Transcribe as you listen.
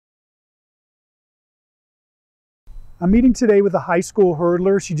I'm meeting today with a high school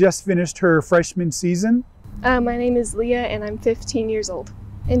hurdler. She just finished her freshman season. My name is Leah and I'm 15 years old.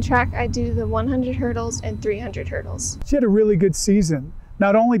 In track, I do the 100 hurdles and 300 hurdles. She had a really good season.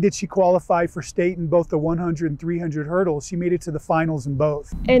 Not only did she qualify for state in both the 100 and 300 hurdles, she made it to the finals in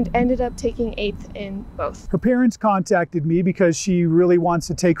both. And ended up taking 8th in both. Her parents contacted me because she really wants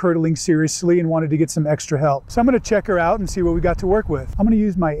to take hurdling seriously and wanted to get some extra help. So I'm going to check her out and see what we got to work with. I'm going to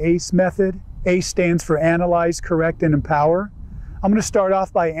use my ACE method. ACE stands for Analyze, Correct, and Empower. I'm going to start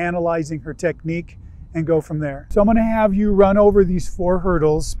off by analyzing her technique and go from there. So I'm going to have you run over these 4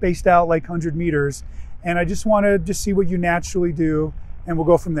 hurdles spaced out like 100 meters. And I just want to see what you naturally do, and we'll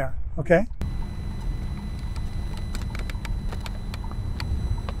go from there, okay?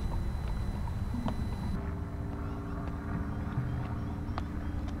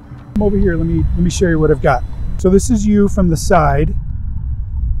 Come over here, let me show you what I've got. So this is you from the side.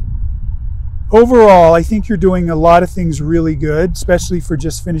 Overall, I think you're doing a lot of things really good, especially for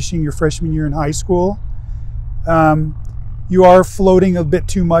just finishing your freshman year in high school. You are floating a bit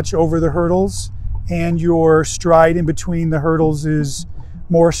too much over the hurdles, and your stride in between the hurdles is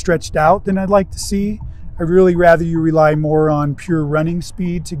more stretched out than I'd like to see. I'd really rather you rely more on pure running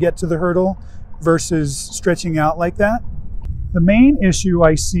speed to get to the hurdle versus stretching out like that. The main issue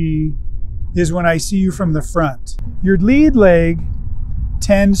I see is when I see you from the front. Your lead leg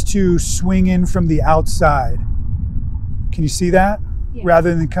tends to swing in from the outside. Can you see that? Yeah.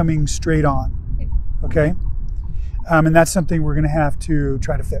 Rather than coming straight on, okay? And that's something we're gonna have to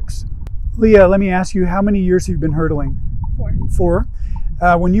try to fix. Leah, let me ask you, how many years have you been hurdling? 4. 4.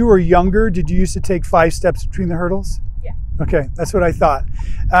 When you were younger, did you used to take 5 steps between the hurdles? Yeah. Okay, that's what I thought.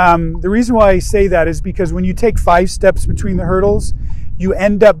 The reason why I say that is because when you take 5 steps between the hurdles, you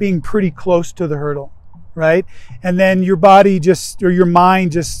end up being pretty close to the hurdle, right? And then your body just, or your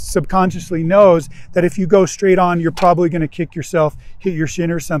mind just subconsciously knows that if you go straight on, you're probably going to kick yourself, hit your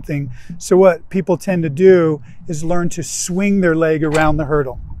shin or something. So what people tend to do is learn to swing their leg around the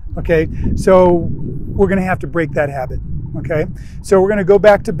hurdle. Okay, so we're going to have to break that habit. Okay, so we're going to go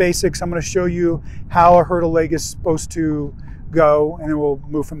back to basics. I'm going to show you how a hurdle leg is supposed to go, and then we'll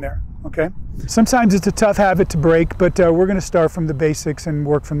move from there. Okay, sometimes it's a tough habit to break, but we're going to start from the basics and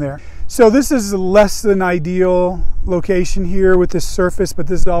work from there. So this is a less than ideal location here with this surface, but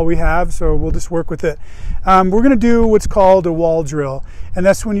this is all we have, so we'll just work with it. We're going to do what's called a wall drill, and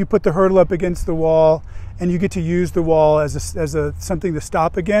that's when you put the hurdle up against the wall and you get to use the wall as something to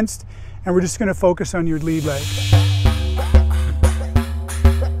stop against, and we're just going to focus on your lead leg.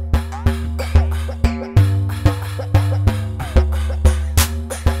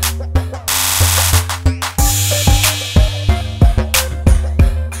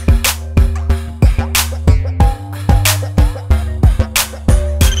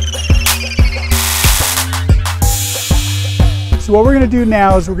 So what we're going to do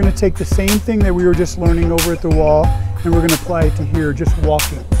now is we're going to take the same thing that we were just learning over at the wall, and we're going to apply it to here, just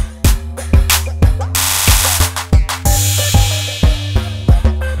walking.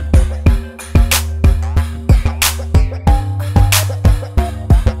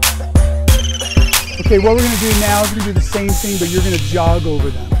 Okay, what we're going to do now is we're going to do the same thing, but you're going to jog over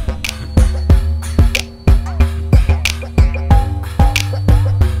them.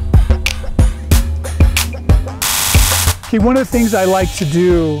 Okay, one of the things I like to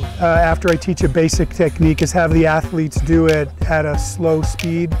do after I teach a basic technique is have the athletes do it at a slow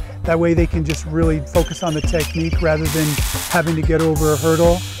speed. That way they can just really focus on the technique rather than having to get over a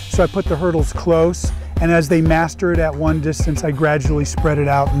hurdle. So I put the hurdles close, and as they master it at one distance, I gradually spread it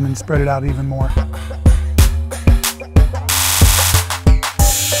out and then spread it out even more.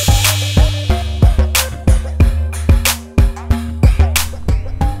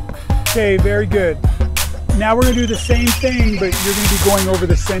 Okay, very good. Now we're going to do the same thing, but you're going to be going over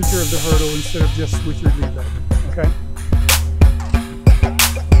the center of the hurdle instead of just with your lead leg, okay?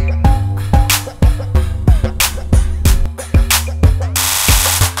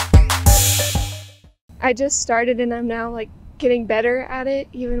 I just started and I'm now like getting better at it,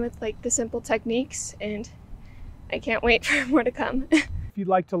 even with like the simple techniques, and I can't wait for more to come. If you'd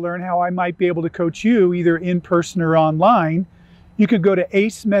like to learn how I might be able to coach you either in person or online, you could go to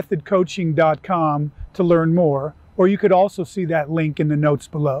acemethodcoaching.com to learn more, or you could also see that link in the notes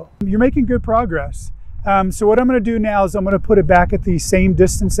below. You're making good progress. So what I'm going to do now is I'm going to put it back at the same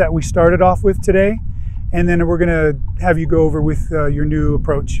distance that we started off with today, and then we're going to have you go over with your new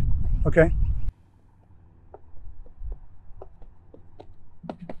approach, okay?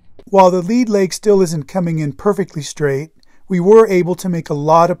 While the lead leg still isn't coming in perfectly straight, we were able to make a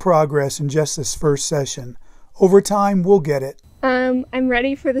lot of progress in just this first session. Over time, we'll get it. I'm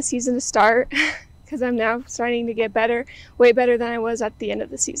ready for the season to start because I'm now starting to get better, way better than I was at the end of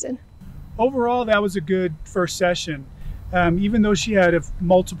the season. Overall, that was a good first session. Even though she had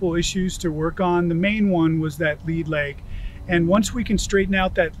multiple issues to work on, the main one was that lead leg. And once we can straighten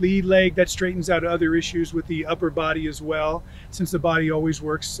out that lead leg, that straightens out other issues with the upper body as well, since the body always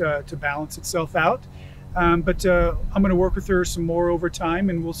works to balance itself out. But I'm going to work with her some more over time,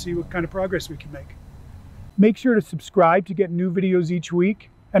 and we'll see what kind of progress we can make. Make sure to subscribe to get new videos each week,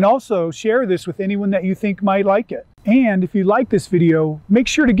 and also share this with anyone that you think might like it. And if you like this video, make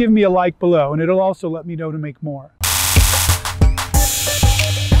sure to give me a like below, and it'll also let me know to make more.